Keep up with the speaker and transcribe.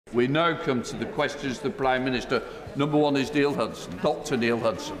We now come to the questions to the Prime Minister. Number one is Neil Hudson. Dr. Neil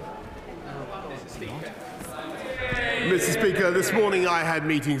Hudson. Mr. Speaker, this morning I had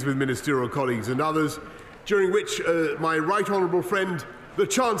meetings with ministerial colleagues and others, during which my right honourable friend, the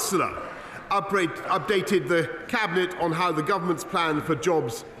Chancellor, updated the Cabinet on how the government's plan for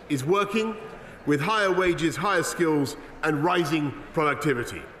jobs is working, with higher wages, higher skills and rising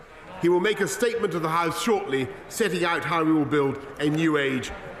productivity. He will make a statement to the House shortly, setting out how we will build a new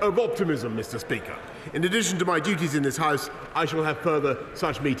age of optimism, Mr. Speaker. In addition to my duties in this House, I shall have further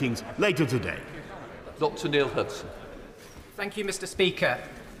such meetings later today. Dr. Neil Hudson. Thank you, Mr. Speaker.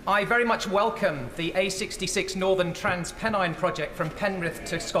 I very much welcome the A66 Northern Trans-Pennine project from Penrith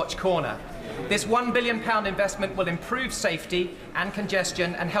to Scotch Corner. This £1 billion investment will improve safety and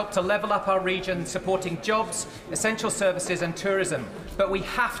congestion and help to level up our region, supporting jobs, essential services and tourism. But we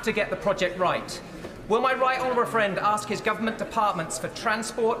have to get the project right. Will my right honourable friend ask his government departments for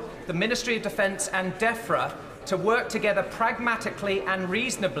Transport, the Ministry of Defence and DEFRA to work together pragmatically and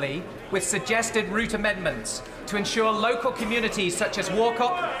reasonably with suggested route amendments to ensure local communities such as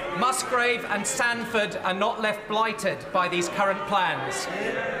Walcott, Musgrave and Sandford are not left blighted by these current plans?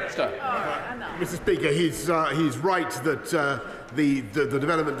 Mr. Speaker, he's right that the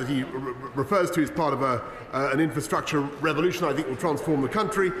development that he refers to is part of an infrastructure revolution I think will transform the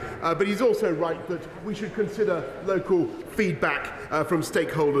country, but he's also right that we should consider local feedback from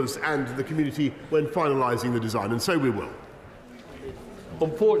stakeholders and the community when finalising the design, and so we will.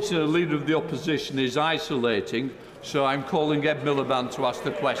 Unfortunately, the Leader of the Opposition is isolating, so I'm calling Ed Miliband to ask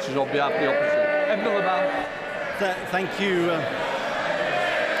the question on behalf of the Opposition. Ed Miliband. Thank you.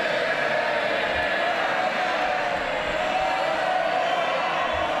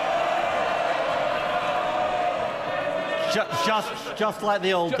 Just like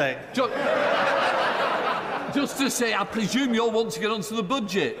the old day. Just to say, I presume you all want to get onto the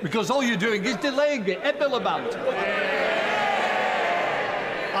budget, because all you're doing is delaying it. Ed Miliband.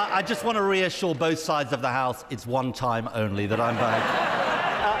 I just want to reassure both sides of the House it's one time only that I'm back.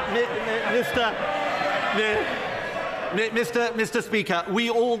 Mr. Speaker, we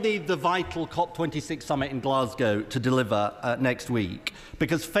all need the vital COP26 summit in Glasgow to deliver next week,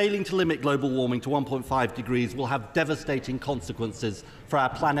 because failing to limit global warming to 1.5 degrees will have devastating consequences for our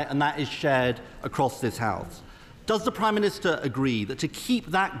planet, and that is shared across this House. Does the Prime Minister agree that to keep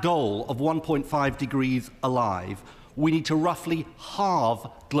that goal of 1.5 degrees alive, we need to roughly halve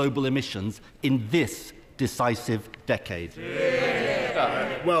global emissions in this decisive decade?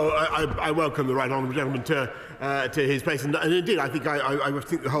 Well, I welcome the right honourable gentleman to his place, and indeed, I think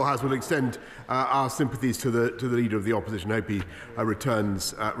the whole House will extend our sympathies to the Leader of the Opposition. I hope he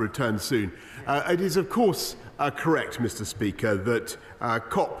returns soon. It is, of course, correct, Mr. Speaker, that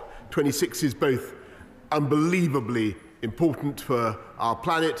COP26 is both unbelievably important for our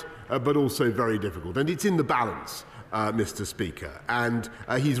planet, but also very difficult, and it's in the balance. Mr. Speaker, and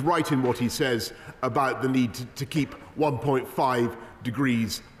he's right in what he says about the need to keep 1.5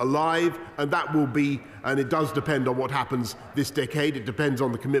 degrees alive, and that will be, and it does depend on what happens this decade. It depends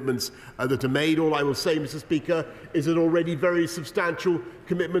on the commitments that are made. All I will say, Mr. Speaker, is that already very substantial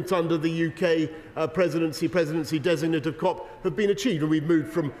commitments under the UK presidency designate of COP have been achieved, and we've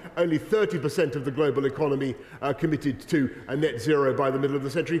moved from only 30% of the global economy committed to a net zero by the middle of the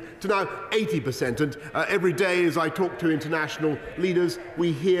century to now 80%. And every day as I talk to international leaders,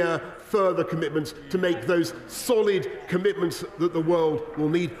 we hear further commitments to make those solid commitments that the world will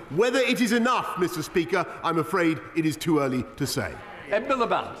need. Whether it is enough, Mr. Speaker, I'm afraid it is too early to say. Ed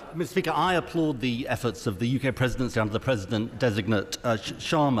Miliband. Mr. Speaker, I applaud the efforts of the UK presidency under the President-designate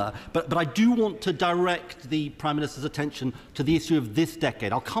Sharma, but I do want to direct the Prime Minister's attention to the issue of this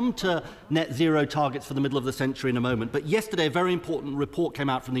decade. I'll come to net zero targets for the middle of the century in a moment, but yesterday a very important report came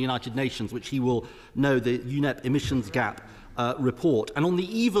out from the United Nations, which he will know, the UNEP emissions gap report. And on the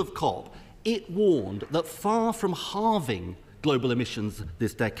eve of COP, it warned that far from halving global emissions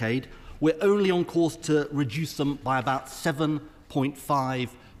this decade, we're only on course to reduce them by about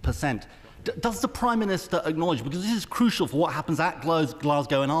 7.5%. Does the Prime Minister acknowledge, because this is crucial for what happens at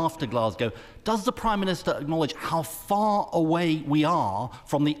Glasgow and after Glasgow, does the Prime Minister acknowledge how far away we are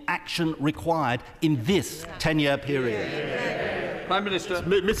from the action required in this 10-year period? Prime Minister.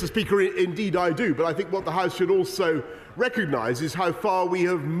 Mr. Speaker, indeed I do, but I think what the House should also recognise is how far we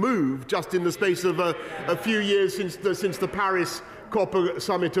have moved just in the space of a few years since the Paris copper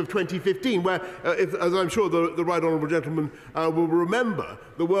summit of 2015, where, as I'm sure the right honourable gentleman will remember,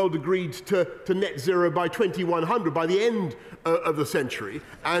 the world agreed to net zero by 2100, by the end of the century,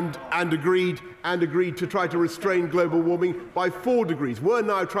 and agreed to try to restrain global warming by 4 degrees. We're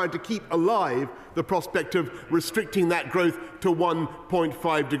now trying to keep alive the prospect of restricting that growth to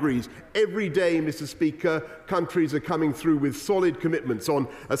 1.5 degrees. Every day, Mr. Speaker, countries are coming through with solid commitments on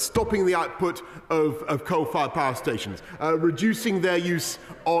stopping the output of coal-fired power stations, reducing their use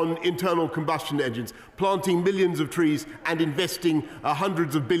on internal combustion engines, planting millions of trees and investing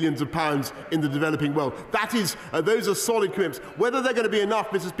hundreds of billions of pounds in the developing world. That is, those are solid commitments. Whether they're going to be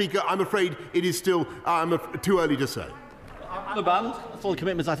enough, Mr. Speaker, I'm afraid it is still too early to say. Solid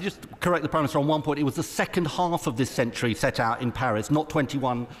commitments. I just correct the Prime Minister on one point. It was the second half of this century set out in Paris, not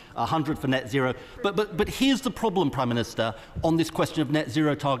 2100 for net zero. But here's the problem, Prime Minister, on this question of net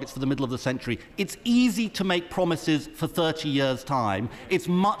zero targets for the middle of the century. It's easy to make promises for 30 years' time. It's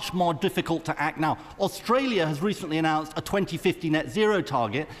much more difficult to act now. Australia has recently announced a 2050 net zero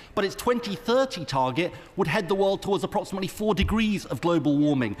target, but its 2030 target would head the world towards approximately 4 degrees of global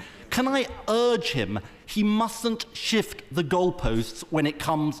warming. Can I urge him? He mustn't shift the goalposts when it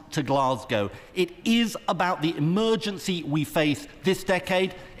comes to Glasgow. It is about the emergency we face this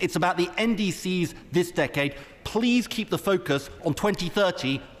decade. It's about the NDCs this decade. Please keep the focus on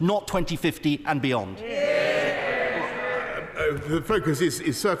 2030, not 2050 and beyond. The focus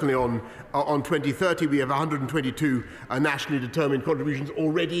is certainly on 2030. We have 122 nationally determined contributions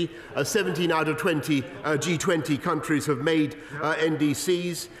already. 17 out of 20 G20 countries have made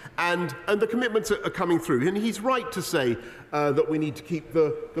NDCs, and the commitments are coming through. And he's right to say that we need to keep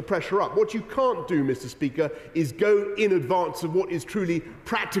the pressure up. What you can't do, Mr. Speaker, is go in advance of what is truly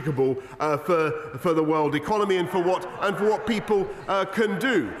practicable for the world economy and for what people can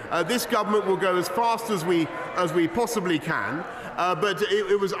do. This government will go as fast as we possibly can. But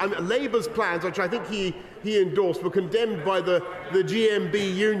it was Labour's plans, which I think he endorsed, were condemned by the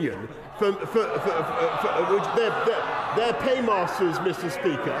GMB union for which their paymasters, Mr.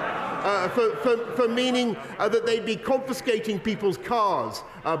 Speaker, for meaning that they'd be confiscating people's cars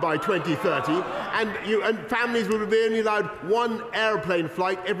by 2030, and families would be only allowed 1 airplane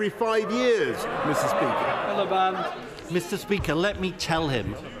flight every 5 years, Mr. Speaker. Mr. Speaker, let me tell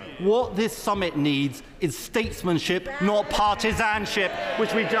him. What this summit needs is statesmanship, not partisanship,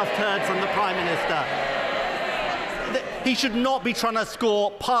 which we just heard from the Prime Minister. He should not be trying to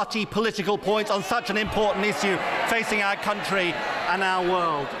score party political points on such an important issue facing our country and our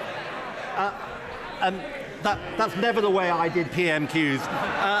world. That's never the way I did PMQs.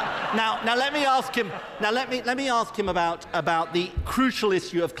 Now let me ask him. Let me ask him about the crucial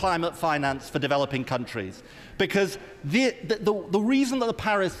issue of climate finance for developing countries, because the reason that the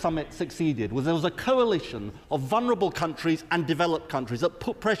Paris summit succeeded was there was a coalition of vulnerable countries and developed countries that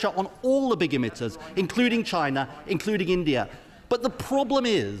put pressure on all the big emitters, including China, including India. But the problem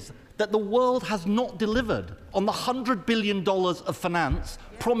is that the world has not delivered on the $100 billion of finance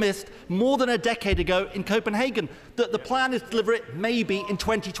promised more than a decade ago in Copenhagen. That the plan is to deliver it maybe in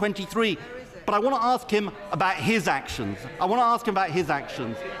 2023. But I want to ask him about his actions.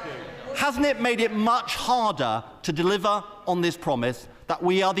 Hasn't it made it much harder to deliver on this promise that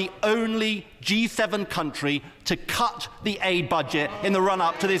we are the only G7 country to cut the aid budget in the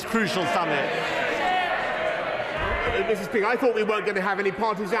run-up to this crucial summit? Mr. Speaker, I thought we weren't going to have any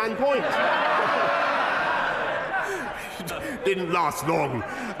partisan points. Didn't last long.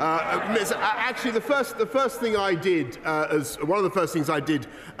 Actually, the first thing I did, one of the first things I did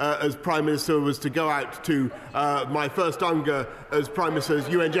as Prime Minister was to go out to my first UNGA as Prime Minister, as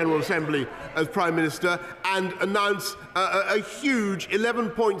UN General Assembly as Prime Minister, and announce a huge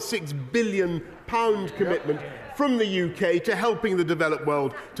 £11.6 billion commitment from the UK to helping the developed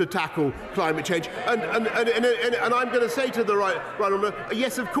world to tackle climate change. And I'm going to say to the right honourable,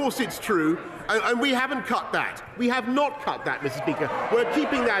 yes, of course it's true, and we haven't cut that. We have not cut that, Mr. Speaker. We're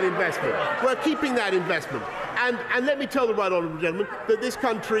keeping that investment. And let me tell the right honourable gentleman that this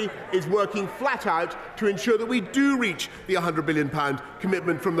country is working flat out to ensure that we do reach the £100 billion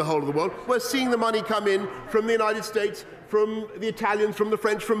commitment from the whole of the world. We're seeing the money come in from the United States, from the Italians, from the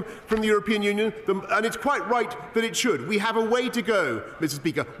French, from the European Union, and it's quite right that it should. We have a way to go, Mr.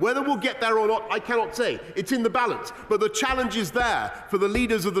 Speaker. Whether we'll get there or not, I cannot say. It's in the balance. But the challenge is there for the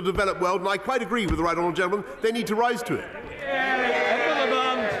leaders of the developed world, and I quite agree with the right honourable gentleman. They need to rise to it.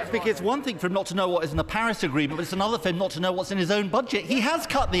 Speaker, it's one thing for him not to know what is in the Paris Agreement, but it's another for him not to know what's in his own budget. He has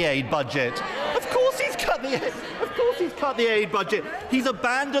cut the aid budget. Of course he's cut the aid. Of course he's cut the aid budget. He's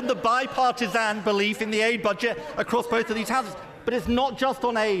abandoned the bipartisan belief in the aid budget across both of these houses. But it's not just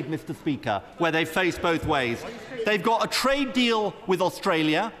on aid, Mr. Speaker, where they face both ways. They've got a trade deal with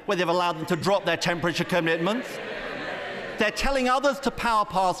Australia, where they've allowed them to drop their temperature commitments. They're telling others to power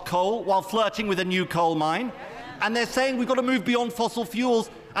past coal while flirting with a new coal mine. And they're saying we've got to move beyond fossil fuels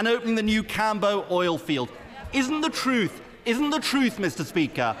and opening the new Cambo oil field. Isn't the truth, Mr.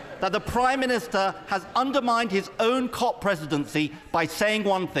 Speaker, that the Prime Minister has undermined his own COP presidency by saying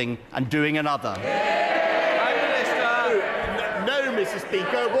one thing and doing another? Prime Minister. No, Mr.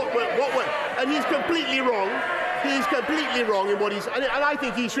 Speaker. And he's completely wrong. He's completely wrong in what he's. And I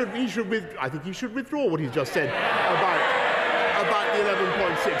think he should withdraw what he's just said about the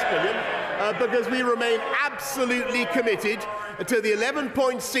 11.6 billion, because we remain absolutely committed to the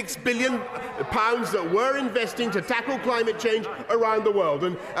 11.6 billion pounds that we're investing to tackle climate change around the world,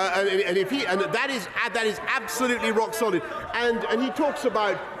 and that is absolutely rock solid. And he talks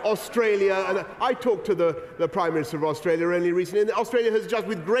about Australia, and I talked to the Prime Minister of Australia only recently, and Australia has just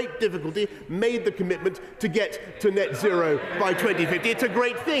with great difficulty made the commitment to get to net zero by 2050. It's a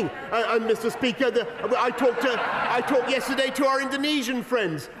great thing. And Mr. Speaker, I talked yesterday to our Indonesian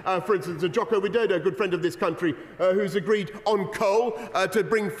friends, for instance, Joko Widodo, a good friend of this country, who's agreed on coal to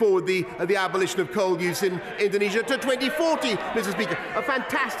bring forward the abolition of coal use in Indonesia to 2040, Mr. Speaker. A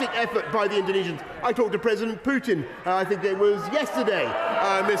fantastic effort by the Indonesians. I talked to President Putin, I think it was yesterday,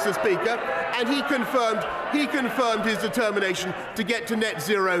 Mr. Speaker, and he confirmed his determination to get to net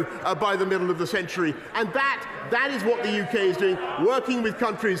zero by the middle of the century. And that is what the UK is doing, working with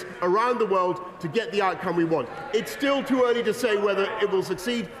countries around the world to get the outcome we want. It's still too early to say whether it will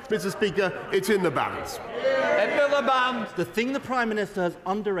succeed, Mr. Speaker. It's in the balance. Miliband. The thing the Prime Minister has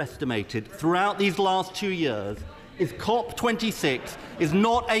underestimated throughout these last 2 years is COP26 is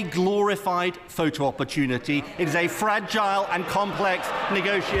not a glorified photo opportunity. It is a fragile and complex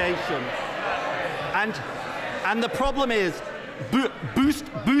negotiation. And the problem is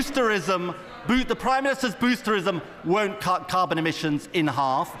boosterism. The Prime Minister's boosterism won't cut carbon emissions in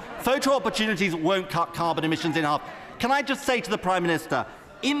half. Photo opportunities won't cut carbon emissions in half. Can I just say to the Prime Minister,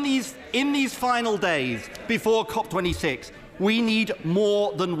 in these final days before COP26, we need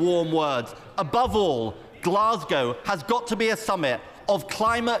more than warm words. Above all, Glasgow has got to be a summit of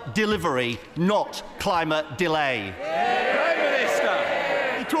climate delivery, not climate delay. Prime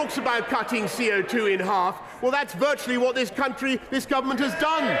Minister. He talks about cutting CO2 in half. Well, that's virtually what this government has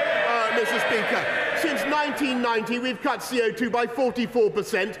done, Mr. Speaker. Since 1990, we've cut CO2 by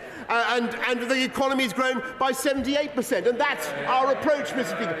 44%, and the economy's grown by 78%. And that's our approach,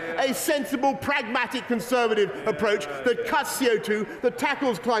 Mr. Speaker. A sensible, pragmatic, conservative approach that cuts CO2, that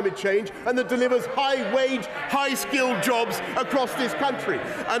tackles climate change, and that delivers high-wage, high-skilled jobs across this country.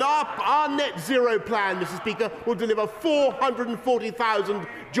 And our net zero plan, Mr. Speaker, will deliver 440,000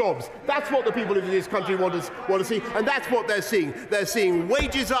 jobs. That's what the people of this country want to see, and that's what they're seeing. They're seeing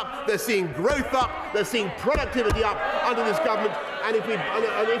wages up, they're seeing growth up, they're seeing productivity up under this government. And if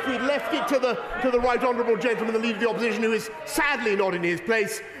we left it to the right honourable gentleman, the Leader of the Opposition, who is sadly not in his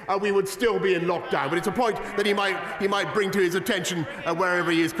place, we would still be in lockdown. But it's a point that he might bring to his attention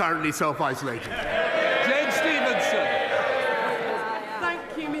wherever he is currently self-isolated.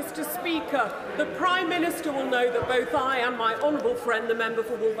 Speaker, the Prime Minister will know that both I and my honourable friend, the member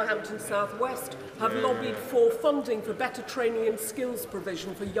for Wolverhampton South West, have lobbied for funding for better training and skills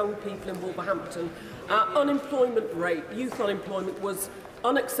provision for young people in Wolverhampton. Our unemployment rate, youth unemployment, was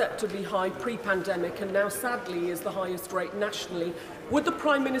unacceptably high pre-pandemic and now sadly is the highest rate nationally. Would the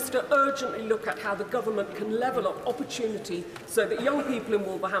Prime Minister urgently look at how the government can level up opportunity so that young people in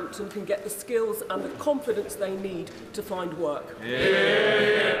Wolverhampton can get the skills and the confidence they need to find work?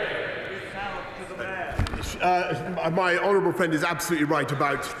 My honourable friend is absolutely right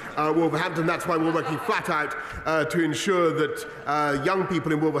about Wolverhampton. That's why we're working flat out to ensure that young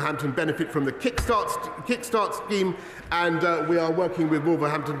people in Wolverhampton benefit from the Kickstart scheme, and we are working with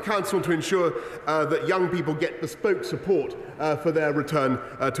Wolverhampton Council to ensure that young people get bespoke support for their return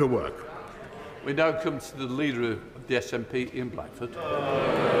to work. We now come to the Leader of the SNP, Ian Blackford.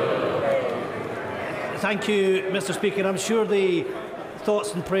 Thank you, Mr. Speaker. I'm sure the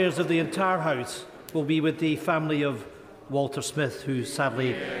thoughts and prayers of the entire House will be with the family of Walter Smith, who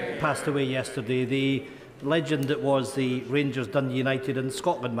sadly passed away yesterday, the legend that was the Rangers, Dundee United and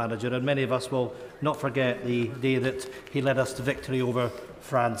Scotland manager, and many of us will not forget the day that he led us to victory over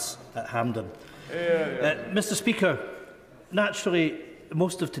France at Hampden. Mr. Speaker, naturally,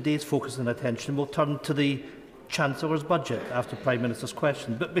 most of today's focus and attention will turn to the Chancellor's budget after Prime Minister's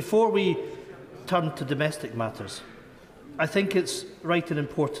question. But before we turn to domestic matters, I think it's right and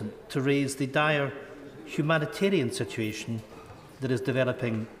important to raise the dire humanitarian situation that is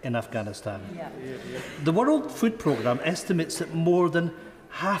developing in Afghanistan. The World Food Programme estimates that more than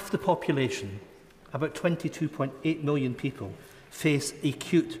half the population about 22.8 million people face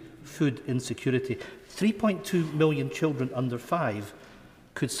acute food insecurity. 3.2 million children under 5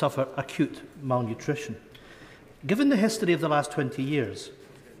 could suffer acute malnutrition. Given the history of the last 20 years,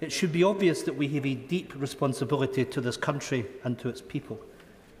 it should be obvious that we have a deep responsibility to this country and to its people.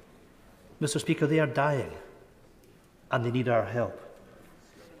 Mr. Speaker, they are dying, and they need our help.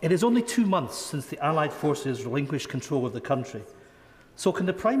 It is only 2 months since the Allied forces relinquished control of the country. So can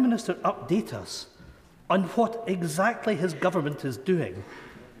the Prime Minister update us on what exactly his government is doing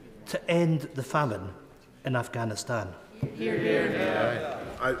to end the famine in Afghanistan? Hear, hear, hear.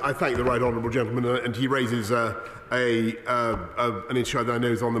 I thank the right honourable gentleman, and he raises an issue that I know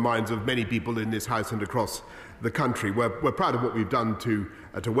is on the minds of many people in this House and across the country. We're proud of what we've done to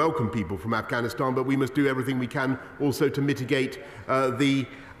welcome people from Afghanistan, but we must do everything we can also to mitigate the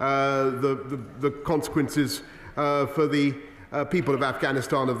consequences for the people of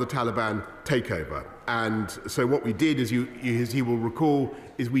Afghanistan of the Taliban takeover. And so what we did, as you will recall,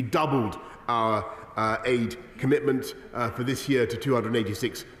 is we doubled our aid commitment for this year to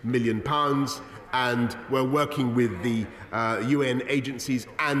 £286 million, and we're working with the UN agencies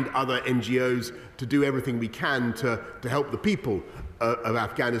and other NGOs to do everything we can to help the people of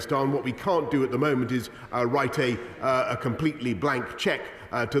Afghanistan. What we can't do at the moment is write a completely blank cheque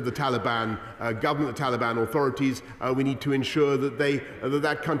to the Taliban government, the Taliban authorities. We need to ensure that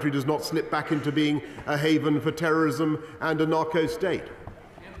that country does not slip back into being a haven for terrorism and a narco state.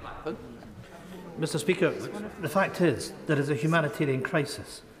 Mr. Speaker, the fact is there is a humanitarian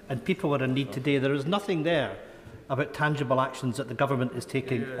crisis and people are in need today. There is nothing there about tangible actions that the government is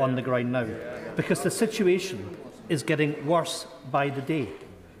taking on the ground now, because the situation is getting worse by the day.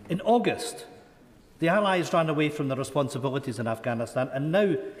 In August, the Allies ran away from their responsibilities in Afghanistan, and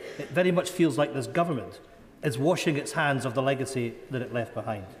now it very much feels like this government is washing its hands of the legacy that it left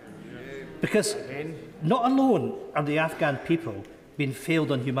behind. Because not alone are the Afghan people being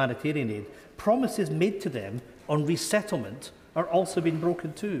failed on humanitarian aid, promises made to them on resettlement are also being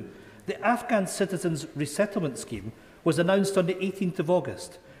broken too. The Afghan Citizens Resettlement Scheme was announced on the 18th of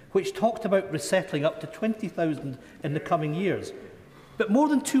August, which talked about resettling up to 20,000 in the coming years. But more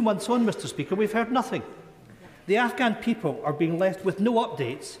than 2 months on, Mr. Speaker, we've heard nothing. The Afghan people are being left with no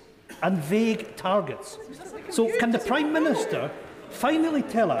updates and vague targets. So can the Prime Minister finally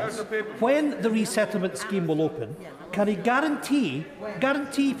tell us when the resettlement scheme will open? Can he guarantee,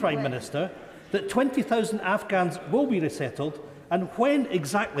 Prime Minister, that 20,000 Afghans will be resettled, and when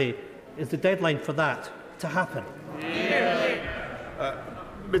exactly is the deadline for that to happen?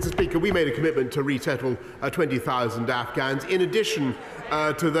 Mr. Speaker, we made a commitment to resettle 20,000 Afghans, in addition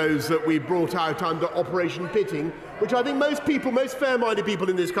to those that we brought out under Operation Pitting, which I think most people, most fair-minded people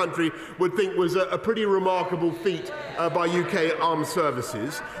in this country would think was a pretty remarkable feat by UK armed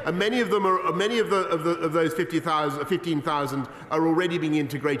services. And many of them are, of those 15,000 are already being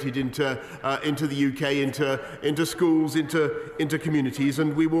integrated into the UK, into schools, into communities,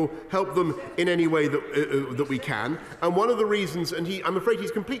 and we will help them in any way that we can. And one of the reasons, and I'm afraid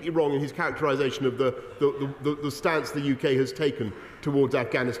he's completely wrong in his characterisation of the stance the UK has taken towards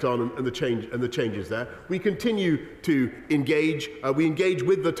Afghanistan and the changes there. We continue to engage. We engage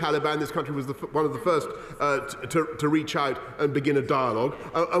with the Taliban. This country was one of the first to reach out and begin a dialogue.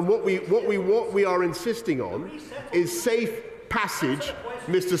 And what we are insisting on is safe passage,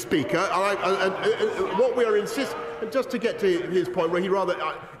 Mr. Speaker. What we are insisting, just to get to his point where he rather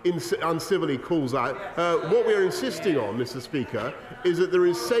uncivilly calls out, what we are insisting on, Mr. Speaker, is that there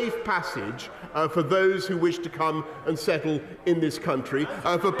is safe passage for those who wish to come and settle in this country,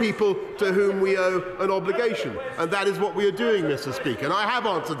 for people to whom we owe an obligation. And that is what we are doing, Mr. Speaker. And I have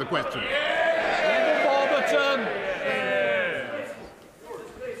answered the question.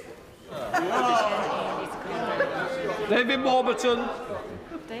 David Warburton.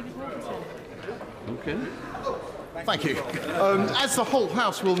 Okay. Thank you. As the whole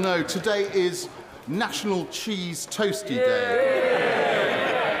House will know, today is National Cheese Toasty Day.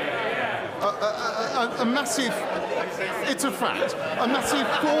 A massive, it's a fact, a massive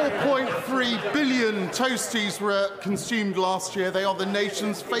 4.3 billion toasties were consumed last year. They are the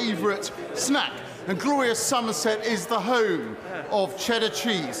nation's favourite snack. And glorious Somerset is the home of cheddar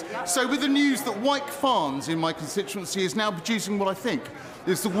cheese. So with the news that Wyke Farms in my constituency is now producing what I think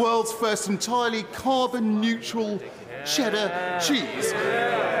is the world's first entirely carbon-neutral cheddar cheese,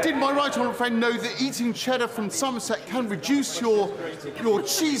 did my right honourable friend know that eating cheddar from Somerset can reduce your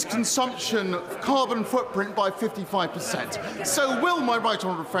cheese consumption carbon footprint by 55%? So will my right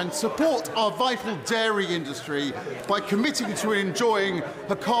honourable friend support our vital dairy industry by committing to enjoying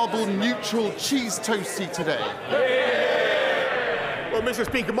a carbon-neutral cheese toasty today? Well, Mr.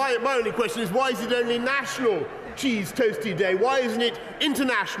 Speaker, my only question is, why is it only National Cheese Toasty Day? Why isn't it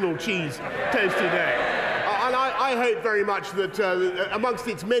International Cheese Toasty Day? And I hope very much that amongst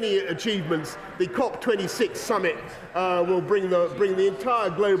its many achievements, the COP26 summit will bring the entire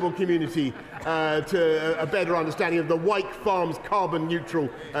global community to a better understanding of the Wyke Farms carbon-neutral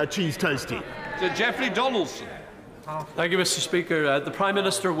cheese toasty. Sir Geoffrey Donaldson. Thank you, Mr. Speaker. The Prime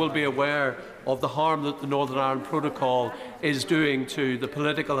Minister will be aware of the harm that the Northern Ireland Protocol is doing to the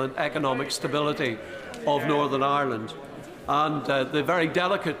political and economic stability of Northern Ireland, and the very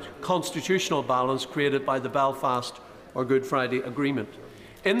delicate constitutional balance created by the Belfast or Good Friday Agreement.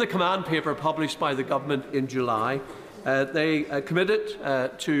 In the command paper published by the Government in July, they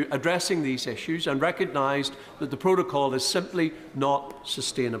committed to addressing these issues and recognised that the protocol is simply not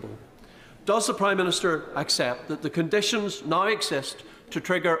sustainable. Does the Prime Minister accept that the conditions now exist to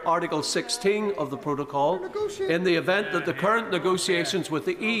trigger Article 16 of the protocol in the event that the current negotiations with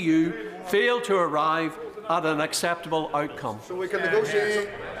the EU fail to arrive at an acceptable outcome? So we can negotiate.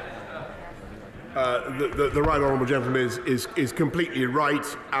 The right honourable gentleman is completely right.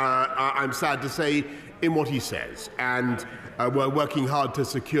 I'm sad to say in what he says, and we're working hard to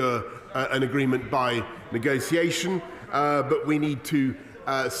secure an agreement by negotiation, but we need to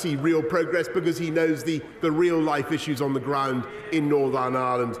see real progress, because he knows the real life issues on the ground in Northern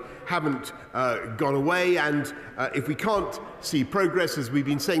Ireland haven't gone away, and if we can't see progress, as we've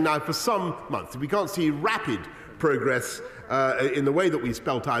been saying now for some months, if we can't see rapid progress in the way that we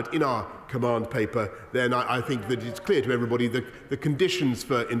spelt out in our command paper, then I think that it's clear to everybody that the conditions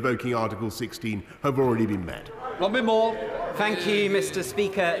for invoking Article 16 have already been met. Robin Moore. Thank you, Mr.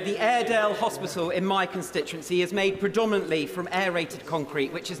 Speaker. The Airedale Hospital in my constituency is made predominantly from aerated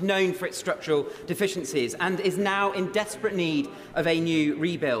concrete, which is known for its structural deficiencies and is now in desperate need of a new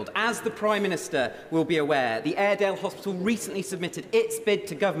rebuild. As the Prime Minister will be aware, the Airedale Hospital recently submitted its bid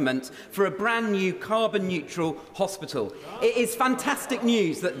to government for a brand new carbon-neutral hospital. It is fantastic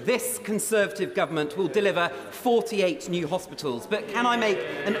news that this Conservative government will deliver 48 new hospitals. But can I make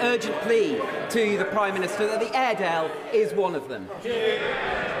an urgent plea to the Prime Minister that the Airedale is one of them?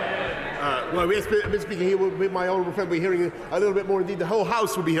 Well, yes, Mr. Speaker, here with my honourable friend, we're hearing a little bit more. Indeed, the whole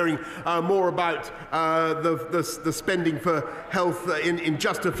House will be hearing more about the spending for health in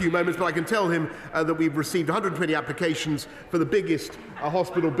just a few moments. But I can tell him that we've received 120 applications for the biggest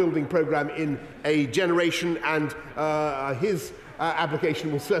hospital building programme in a generation, and his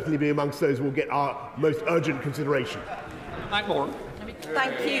application will certainly be amongst those who will get our most urgent consideration.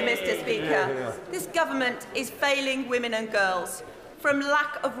 Thank you, Mr. Speaker. This government is failing women and girls. From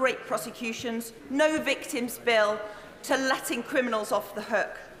lack of rape prosecutions, no victims bill, to letting criminals off the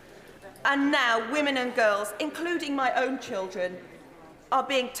hook. And now women and girls, including my own children, are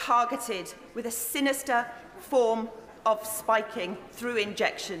being targeted with a sinister form of spiking through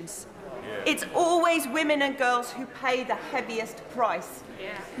injections. It's always women and girls who pay the heaviest price.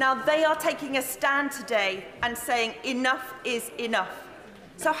 Now they are taking a stand today and saying enough is enough.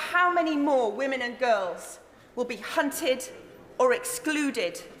 So how many more women and girls will be hunted or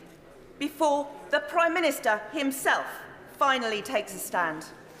excluded before the Prime Minister himself finally takes a stand?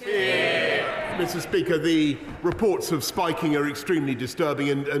 Mr. Speaker, the reports of spiking are extremely disturbing,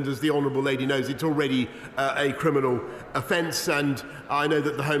 and as the Honourable Lady knows, it's already a criminal offence, and I know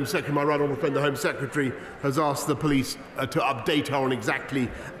that the Home Secretary, my right honourable friend, the Home Secretary, has asked the police to update her on exactly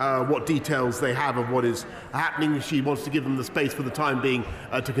what details they have of what is happening. She wants to give them the space for the time being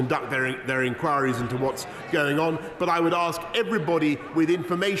to conduct their inquiries into what's going on, but I would ask everybody with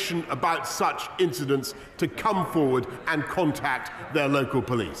information about such incidents to come forward and contact their local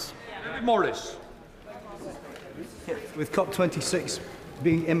police. Morris. With COP26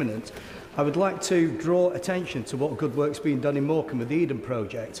 being imminent, I would like to draw attention to what good work's being done in Morecambe with the Eden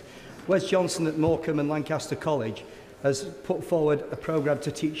project. Wes Johnson at Morecambe and Lancaster College has put forward a programme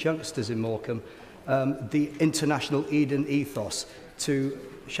to teach youngsters in Morecambe the international Eden ethos to,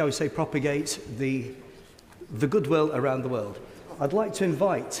 shall we say, propagate the goodwill around the world. I'd like to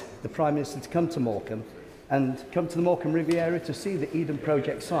invite the Prime Minister to come to Morecambe and come to the Morecambe Riviera to see the Eden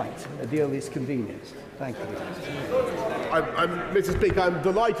project site at the earliest convenience. Thank you. Mr. Speaker, I'm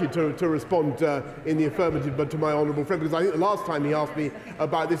delighted to respond in the affirmative, but to my honourable friend, because I think the last time he asked me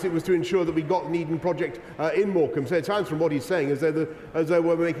about this, it was to ensure that we got an Eden project in Morecambe. So it sounds from what he's saying as though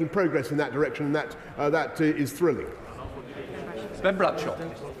we're making progress in that direction, and that is thrilling. Ben Bradshaw.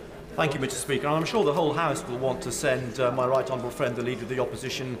 Thank you, Mr. Speaker. I'm sure the whole House will want to send my right honourable friend, the Leader of the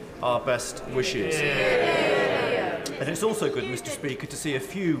Opposition, our best wishes. And it's also good, Mr. Speaker, to see a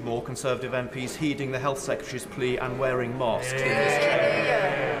few more Conservative MPs heeding the Health Secretary's plea and wearing masks in this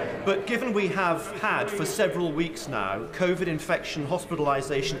chamber. But given we have had for several weeks now COVID infection,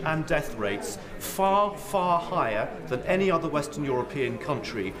 hospitalisation and death rates far, far higher than any other Western European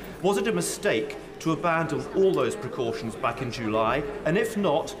country, was it a mistake to abandon all those precautions back in July? And if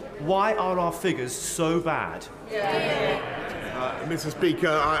not, why are our figures so bad? Mr. Speaker,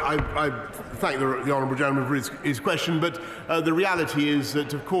 I thank the Honourable Gentleman for his question, but the reality is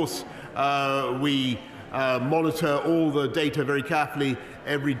that, of course, we monitor all the data very carefully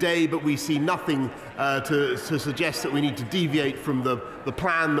every day, but we see nothing to suggest that we need to deviate from the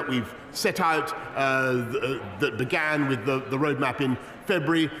plan that we've set out that began with the roadmap in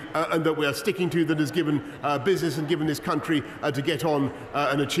February and that we are sticking to, that has given business and given this country to get on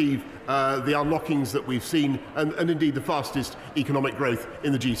and achieve the unlockings that we've seen and indeed the fastest economic growth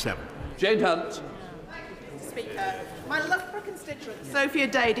in the G7. Jane Hunt. Speaker, my Loughborough constituent Sophia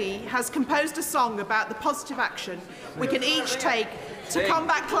Dady has composed a song about the positive action we can each take to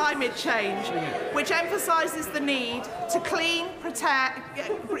combat climate change, which emphasises the need to clean,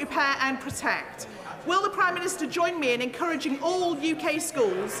 repair and protect. Will the Prime Minister join me in encouraging all UK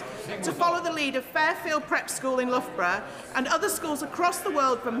schools to follow the lead of Fairfield Prep School in Loughborough and other schools across the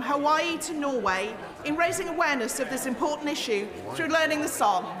world from Hawaii to Norway in raising awareness of this important issue through learning the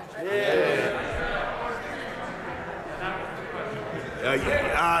song?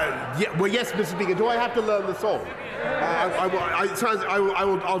 Well, yes, Mr. Speaker. Do I have to learn the song?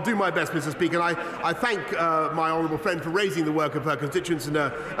 I'll do my best, Mr. Speaker. And I thank my honourable friend for raising the work of her constituents and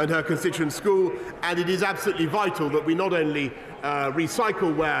her constituent school. And it is absolutely vital that we not only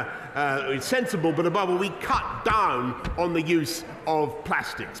recycle where it's sensible, but above all, we cut down on the use of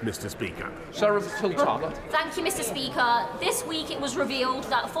plastics, Mr. Speaker. Sarah Sultana. Thank you, Mr. Speaker. This week it was revealed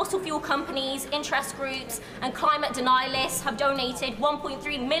that fossil fuel companies, interest groups and climate denialists have donated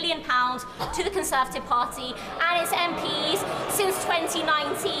 £1.3 million to the Conservative Party and its MPs since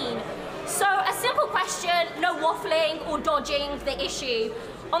 2019. So a simple question, no waffling or dodging the issue.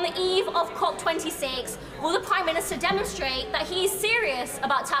 On the eve of COP26, will the Prime Minister demonstrate that he is serious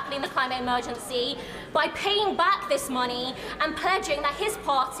about tackling the climate emergency by paying back this money and pledging that his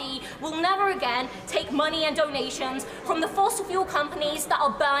party will never again take money and donations from the fossil fuel companies that are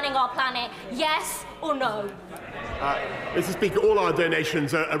burning our planet? Yes or no? Mr. Speaker, all our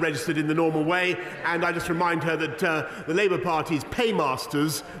donations are registered in the normal way, and I just remind her that the Labour Party's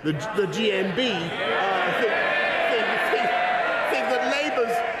paymasters, the GMB,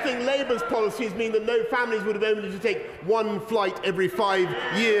 think Labour's policies mean that no families would have only to take one flight every 5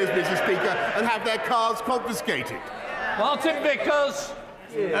 years, Mr. Speaker, and have their cars confiscated. Martin Vickers.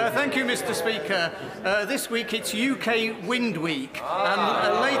 Thank you, Mr. Speaker. This week it's UK Wind Week,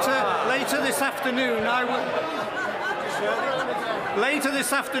 and later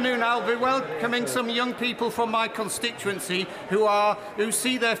this afternoon I'll be welcoming some young people from my constituency who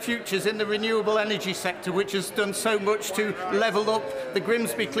see their futures in the renewable energy sector, which has done so much to level up the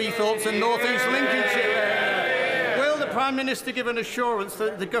Grimsby, Cleethorpes and North East Lincolnshire area. Will the Prime Minister give an assurance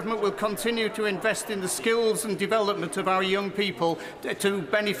that the government will continue to invest in the skills and development of our young people to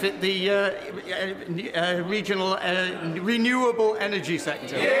benefit the regional renewable energy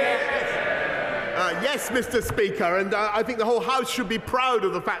sector? Yes, Mr. Speaker, and I think the whole House should be proud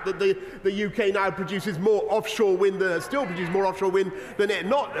of the fact that the UK now produces more offshore wind, still produces more offshore wind than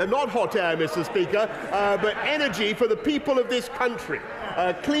not hot air, Mr. Speaker, but energy for the people of this country.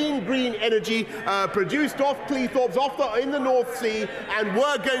 Clean, green energy produced off Cleethorpes, in the North Sea, and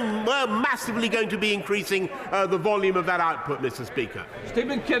we're massively going to be increasing the volume of that output, Mr. Speaker.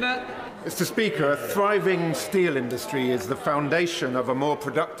 Stephen Kinnock. Mr. Speaker, a thriving steel industry is the foundation of a more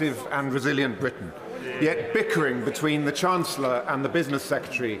productive and resilient Britain. Yet bickering between the Chancellor and the Business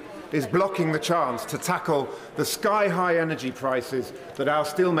Secretary is blocking the chance to tackle the sky-high energy prices that our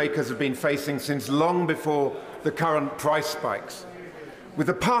steelmakers have been facing since long before the current price spikes. With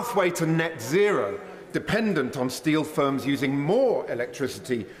the pathway to net zero dependent on steel firms using more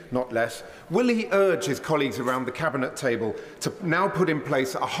electricity, not less, will he urge his colleagues around the Cabinet table to now put in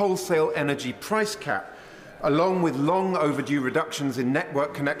place a wholesale energy price cap, along with long overdue reductions in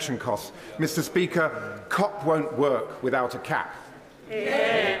network connection costs? Mr. Speaker, COP won't work without a cap.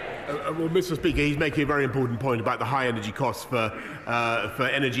 Well, Mr. Speaker, he's making a very important point about the high energy costs for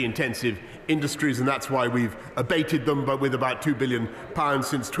energy-intensive industries, and that's why we've abated them, but with about £2 billion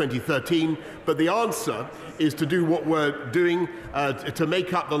since 2013. But the answer is to do what we're doing to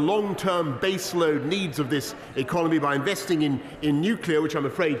make up the long-term baseload needs of this economy by investing in nuclear, which I'm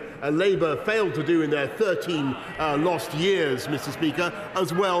afraid Labour failed to do in their 13 lost years, Mr. Speaker,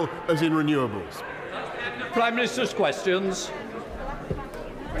 as well as in renewables. Prime Minister's questions.